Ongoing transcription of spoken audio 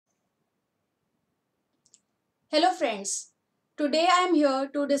Hello friends, today I am here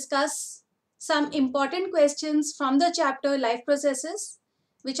to discuss some important questions from the chapter Life Processes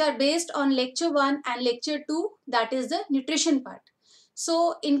which are based on lecture 1 and lecture 2, that is the nutrition part.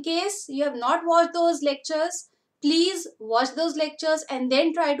 So in case you have not watched those lectures, please watch those lectures and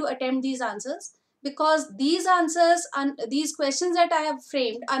then try to attempt these answers, because these answers and these questions that I have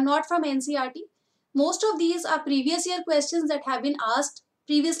framed are not from NCERT. Most of these are previous year questions that have been asked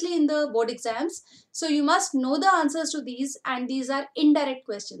previously in the board exams. So you must know the answers to these, and these are indirect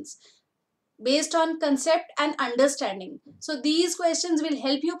questions based on concept and understanding. So these questions will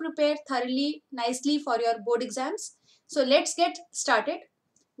help you prepare thoroughly, nicely for your board exams. So let's get started.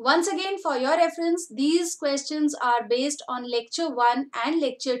 Once again, for your reference, these questions are based on lecture 1 and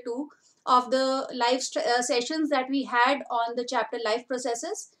lecture 2 of the live sessions that we had on the chapter Life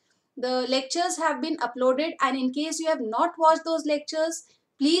Processes. The lectures have been uploaded, and in case you have not watched those lectures,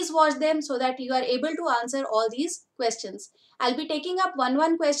 please watch them so that you are able to answer all these questions. I'll be taking up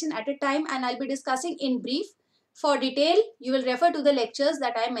one question at a time, and I'll be discussing in brief. For detail, you will refer to the lectures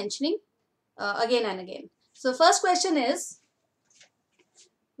that I am mentioning again and again. So first question is,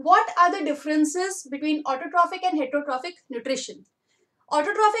 what are the differences between autotrophic and heterotrophic nutrition?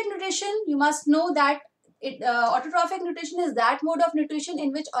 Autotrophic nutrition, you must know that autotrophic nutrition is that mode of nutrition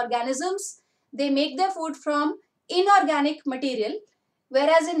in which organisms, they make their food from inorganic material,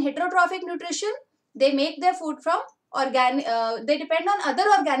 whereas in heterotrophic nutrition, they make their food from they depend on other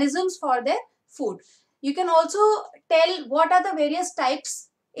organisms for their food. You can also tell what are the various types.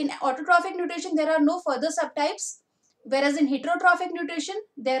 In autotrophic nutrition, there are no further subtypes, whereas in heterotrophic nutrition,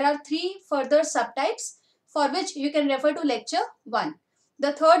 there are 3 further subtypes, for which you can refer to lecture 1.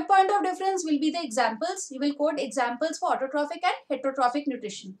 The third point of difference will be the examples. You will quote examples for autotrophic and heterotrophic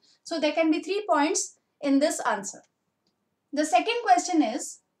nutrition. So there can be 3 points in this answer. The second question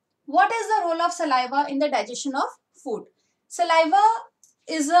is, what is the role of saliva in the digestion of food? Saliva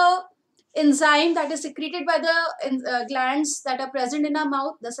is a enzyme that is secreted by the glands that are present in our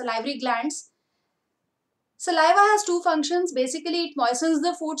mouth, the salivary glands. Saliva has 2 functions. Basically, it moistens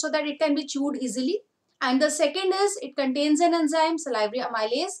the food so that it can be chewed easily. And the second is, it contains an enzyme, salivary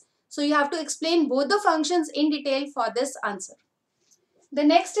amylase. So you have to explain both the functions in detail for this answer. The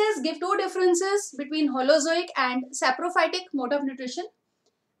next is, give 2 differences between Holozoic and Saprophytic mode of nutrition.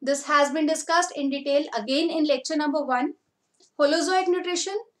 This has been discussed in detail again in lecture number 1. Holozoic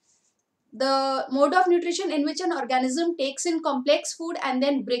nutrition, the mode of nutrition in which an organism takes in complex food and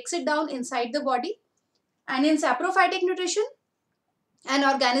then breaks it down inside the body. And in saprophytic nutrition, an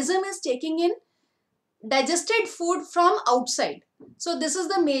organism is taking in digested food from outside. So this is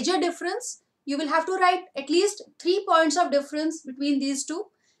the major difference. You will have to write at least 3 points of difference between these two.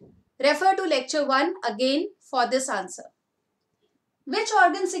 Refer to lecture 1 again for this answer. Which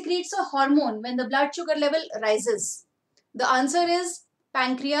organ secretes a hormone when the blood sugar level rises? The answer is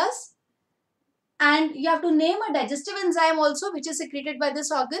pancreas. And you have to name a digestive enzyme also which is secreted by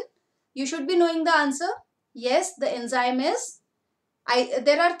this organ. You should be knowing the answer. Yes, the enzyme is,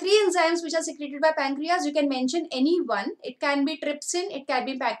 there are 3 enzymes which are secreted by pancreas. You can mention any one. It can be trypsin, it can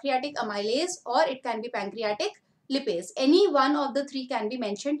be pancreatic amylase, or it can be pancreatic lipase. Any one of the 3 can be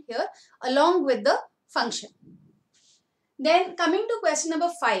mentioned here along with the function. Then coming to question number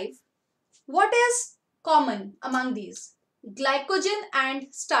 5. What is common among these? Glycogen and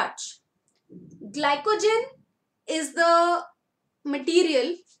starch. Glycogen is the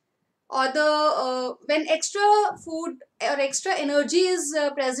material, or the when extra food or extra energy is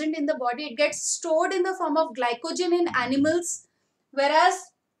present in the body, it gets stored in the form of glycogen in animals,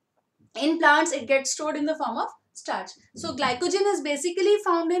 whereas in plants it gets stored in the form of starch. So glycogen is basically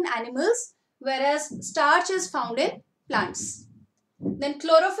found in animals, whereas starch is found in plants. Then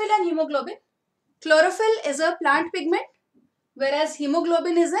chlorophyll and hemoglobin. Chlorophyll is a plant pigment, whereas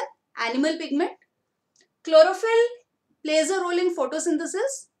hemoglobin is an animal pigment. Chlorophyll plays a role in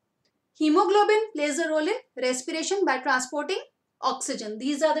photosynthesis. Hemoglobin plays a role in respiration by transporting oxygen.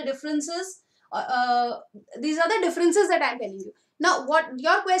 These are the differences. That I am telling you. Now, what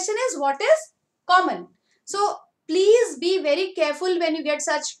your question is, what is common? So, please be very careful when you get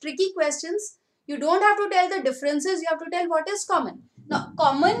such tricky questions. You don't have to tell the differences. You have to tell what is common. Now,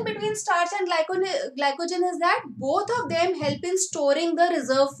 common between starch and glycogen is that both of them help in storing the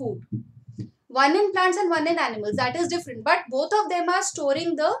reserve food. One in plants and one in animals, that is different, but both of them are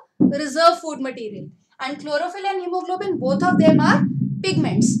storing the reserve food material. And chlorophyll and hemoglobin, both of them are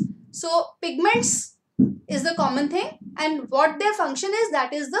pigments. So pigments is the common thing, and what their function is,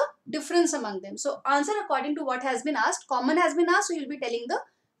 that is the difference among them. So answer according to what has been asked. Common has been asked, so you will be telling the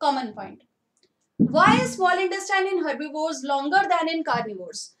common point. Why is small intestine in herbivores longer than in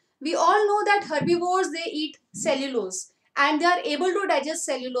carnivores? We all know that herbivores, they eat cellulose and they are able to digest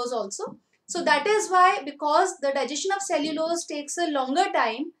cellulose also. So that is why, because the digestion of cellulose takes a longer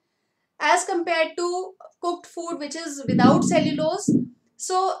time as compared to cooked food which is without cellulose.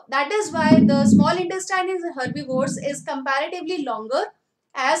 So that is why the small intestine in herbivores is comparatively longer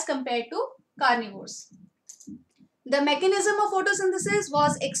as compared to carnivores. The mechanism of photosynthesis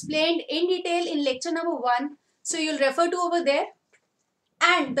was explained in detail in lecture number 1. So you'll refer to over there.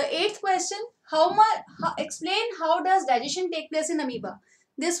 And the eighth question, explain how does digestion take place in amoeba?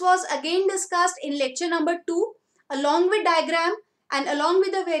 This was again discussed in lecture number 2 along with diagram and along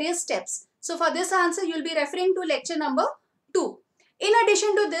with the various steps. So for this answer, you'll be referring to lecture number 2. In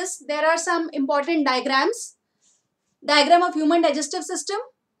addition to this, there are some important diagrams. Diagram of human digestive system,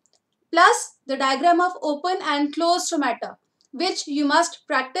 plus the diagram of open and closed stomata, which you must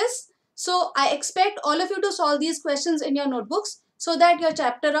practice. So I expect all of you to solve these questions in your notebooks so that your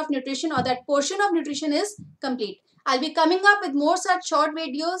chapter of nutrition or that portion of nutrition is complete. I'll be coming up with more such short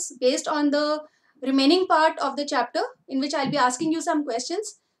videos based on the remaining part of the chapter, in which I'll be asking you some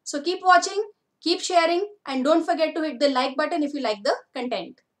questions. So keep watching, keep sharing, and don't forget to hit the like button if you like the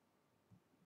content.